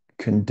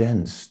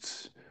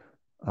condensed.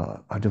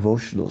 Our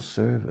devotional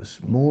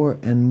service, more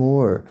and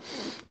more,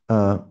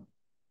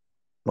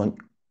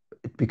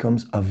 it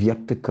becomes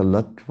avyakta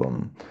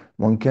kalatvam.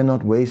 One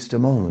cannot waste a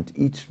moment.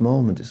 Each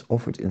moment is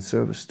offered in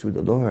service to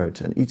the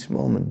Lord, and each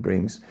moment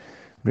brings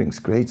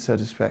great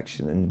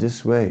satisfaction. In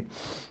this way,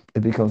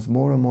 it becomes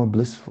more and more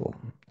blissful.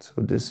 So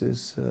this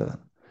is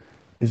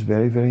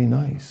very, very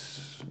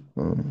nice.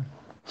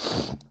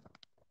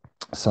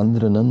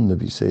 Sandrananda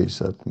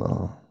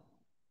Visesatma.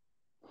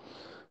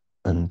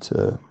 And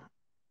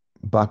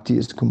bhakti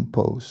is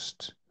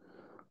composed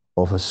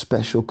of a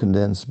special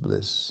condensed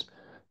bliss.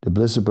 The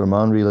bliss of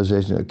Brahman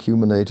realization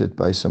accumulated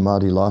by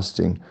samadhi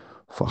lasting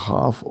for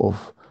half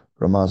of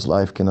Brahman's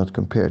life cannot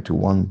compare to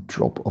one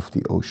drop of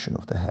the ocean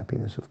of the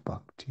happiness of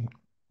bhakti.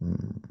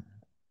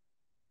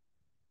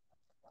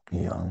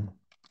 Yeah.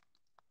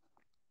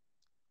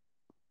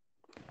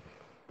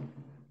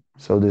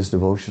 So this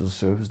devotional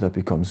service that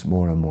becomes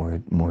more and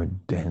more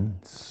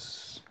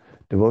dense.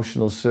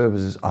 Devotional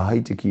service is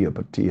ahaitikya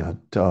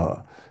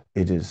patihata.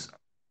 It is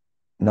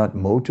not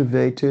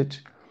motivated,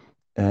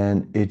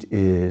 and it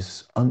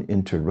is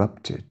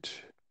uninterrupted.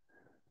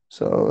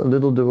 So a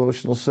little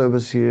devotional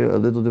service here, a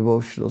little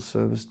devotional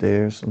service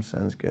there, some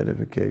sense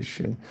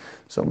gratification,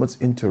 so much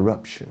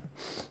interruption.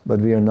 But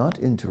we are not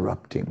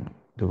interrupting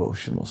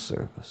devotional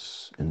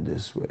service in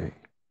this way.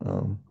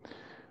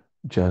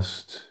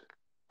 Just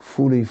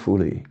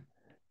fully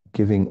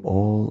giving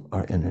all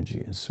our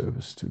energy and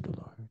service to the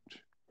Lord.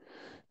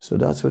 So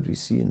that's what we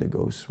see in the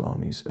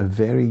Goswamis, a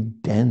very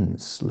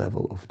dense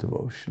level of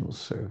devotional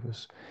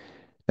service.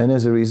 And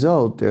as a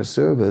result, their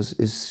service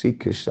is Sri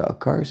Krishna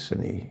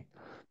Akarsani.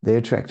 They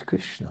attract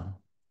Krishna.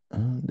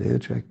 They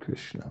attract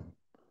Krishna.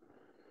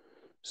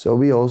 So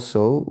we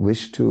also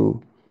wish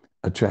to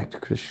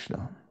attract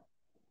Krishna.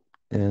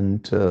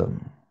 And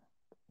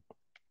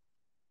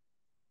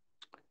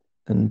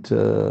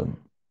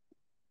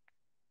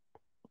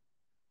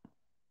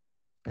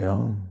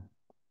yeah,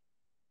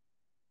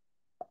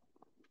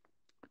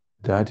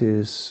 that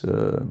is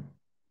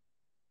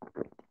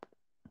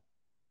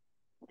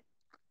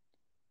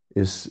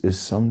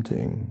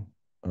something.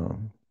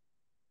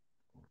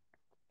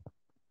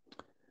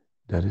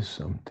 That is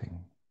something,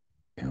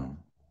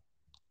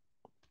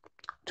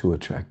 to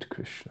attract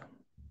Krishna.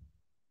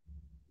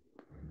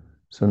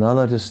 So now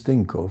let us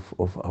think of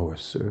our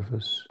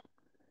service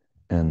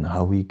and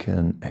how we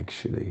can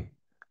actually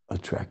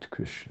attract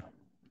Krishna.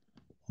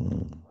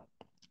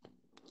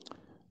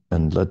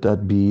 And let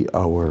that be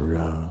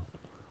our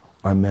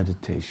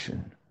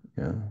meditation,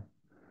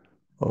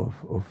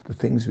 of the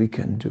things we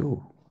can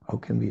do. How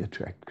can we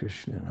attract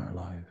Krishna in our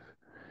life?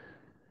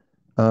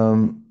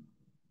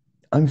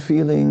 I'm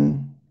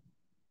feeling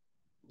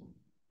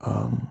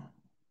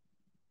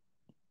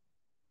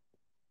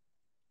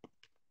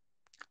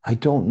I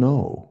don't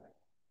know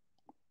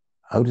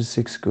how the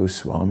six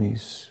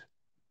Goswamis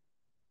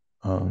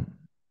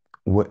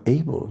were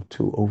able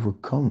to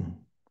overcome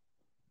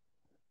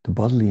the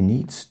bodily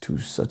needs to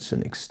such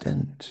an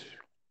extent.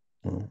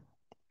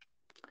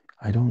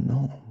 I don't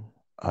know.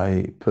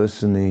 I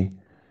personally,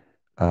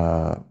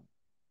 I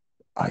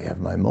have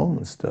my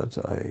moments that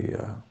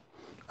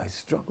I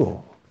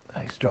struggle.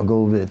 I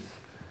struggle with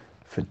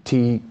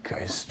fatigue.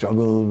 I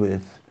struggle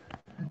with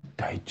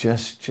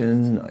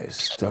digestion. I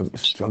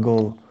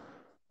struggle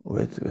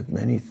with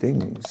many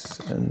things,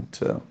 and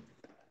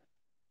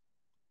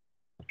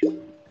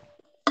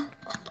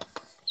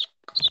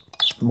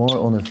more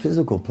on a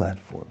physical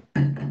platform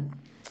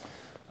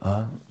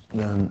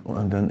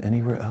than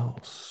anywhere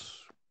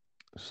else.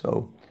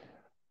 So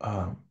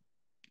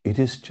it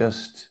is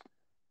just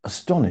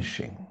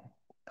astonishing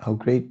how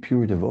great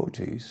pure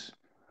devotees,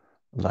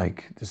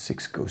 like the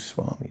six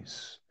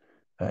Goswamis,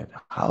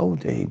 how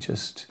they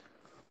just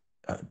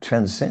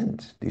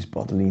transcend these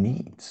bodily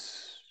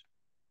needs.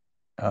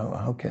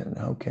 How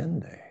can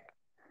they?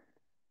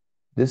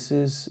 This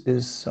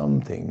is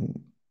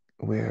something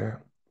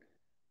where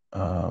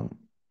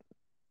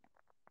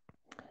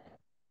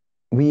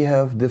we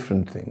have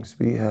different things.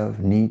 We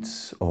have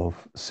needs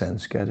of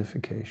sense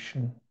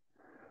gratification.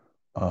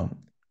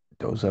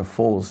 Those are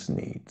false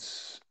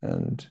needs,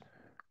 and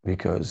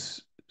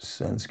because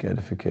sense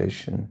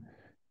gratification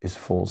is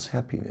false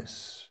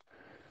happiness.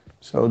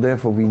 So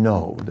therefore we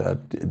know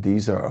that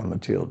these are our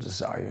material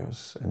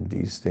desires, and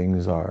these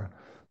things are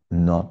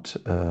not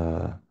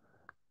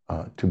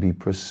to be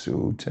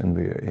pursued, and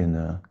we're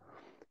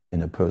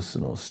in a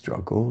personal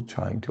struggle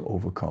trying to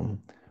overcome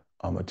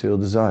our material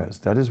desires.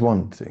 That is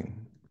one thing.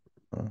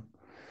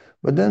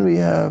 But then we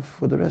have,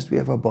 for the rest, we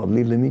have our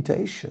bodily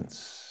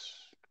limitations.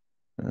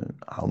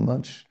 How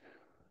much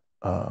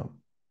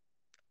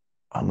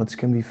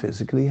can we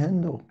physically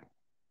handle?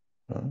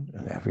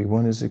 And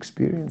everyone is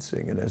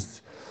experiencing it.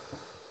 As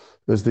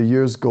the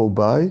years go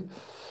by,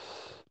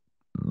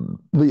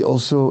 we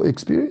also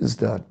experience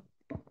that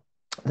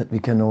we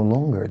can no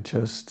longer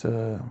just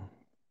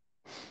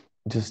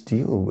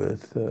deal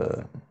with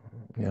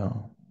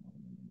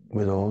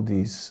with all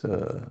these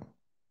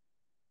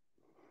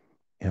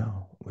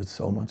with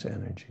so much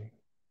energy.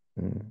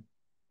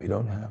 We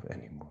don't have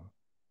anymore.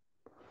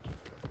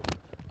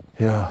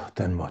 Yeah,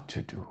 then what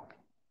to do?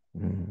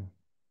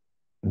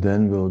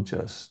 Then we'll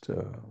just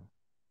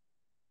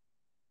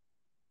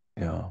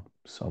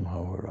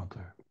somehow or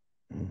other.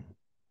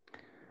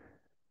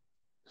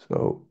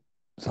 So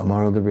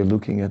somehow or other we're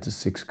looking at the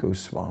six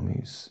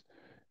Goswamis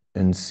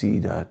and see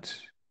that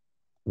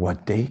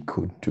what they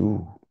could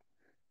do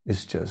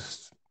is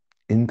just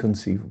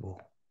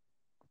inconceivable.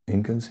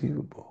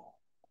 Inconceivable.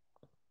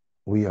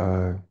 We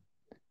are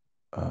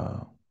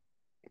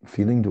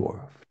feeling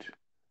dwarfed.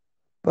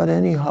 But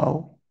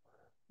anyhow,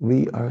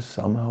 we are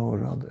somehow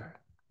or other.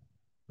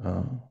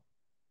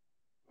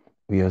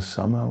 We are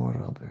somehow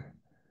or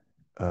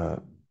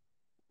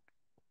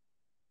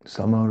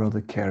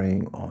other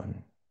carrying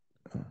on.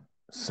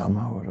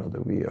 Somehow or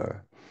other we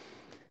are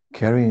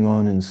carrying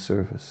on in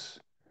service,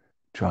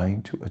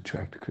 trying to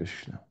attract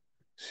Krishna.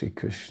 Sri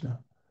Krishna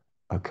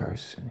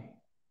Akarsani.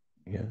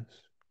 Yes.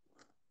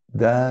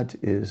 That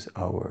is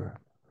our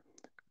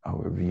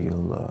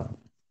real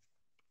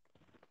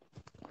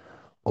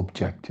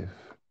objective.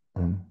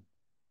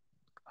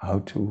 How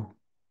to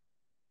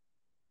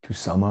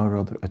somehow or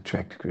other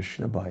attract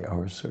Krishna by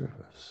our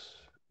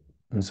service.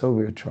 And so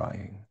we're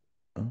trying.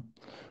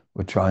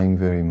 We're trying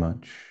very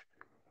much.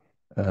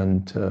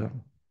 And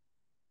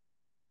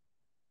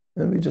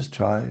we just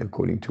try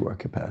according to our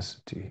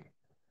capacity.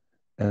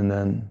 And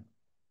then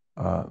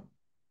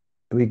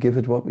we give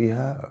it what we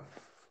have.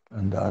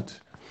 And that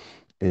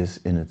is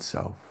in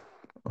itself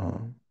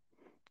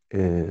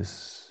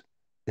is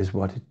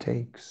what it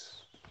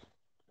takes.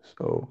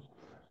 So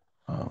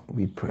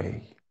we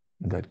pray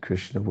that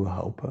Krishna will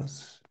help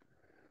us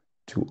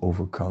to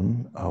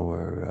overcome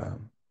our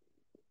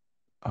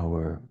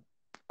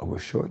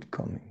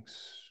shortcomings,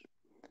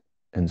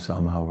 and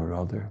somehow or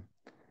other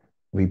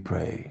we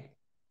pray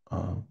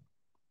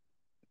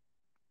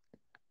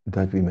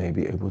that we may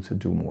be able to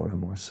do more and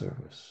more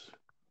service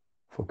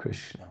for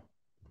Krishna,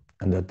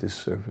 and that this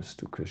service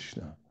to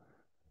Krishna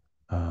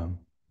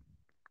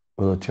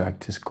will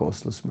attract his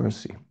causeless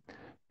mercy,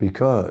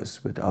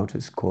 because without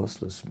his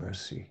causeless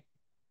mercy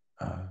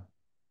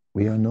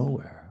we are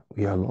nowhere.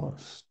 We are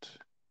lost.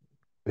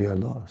 We are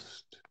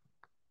lost.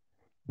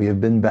 We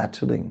have been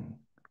battling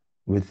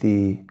with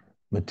the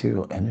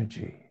material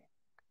energy,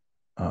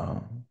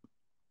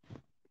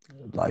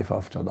 life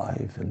after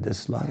life. In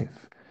this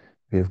life,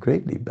 we have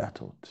greatly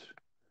battled.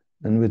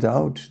 And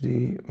without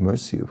the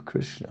mercy of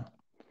Krishna,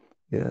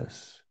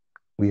 yes,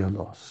 we are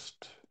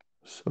lost.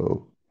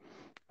 So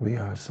we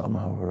are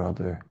somehow or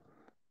other,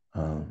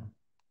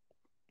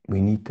 we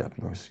need that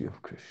mercy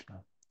of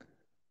Krishna.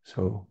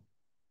 So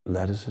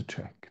let us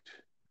attract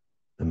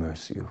the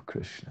mercy of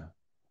Krishna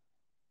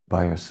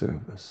by our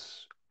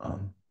service.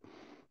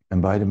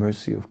 And by the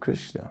mercy of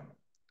Krishna,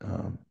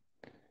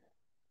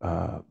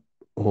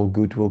 all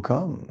good will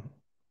come.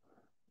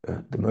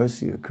 The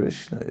mercy of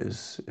Krishna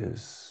is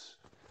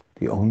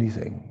the only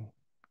thing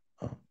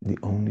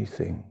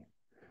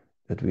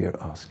that we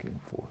are asking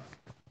for.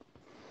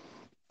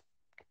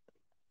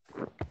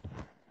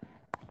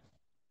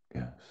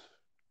 Yes.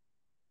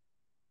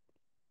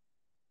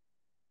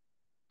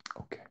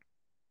 Okay.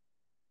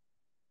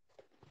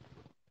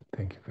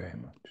 Thank you very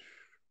much.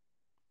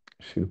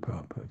 Srila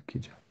Prabhupada Ki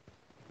Jai.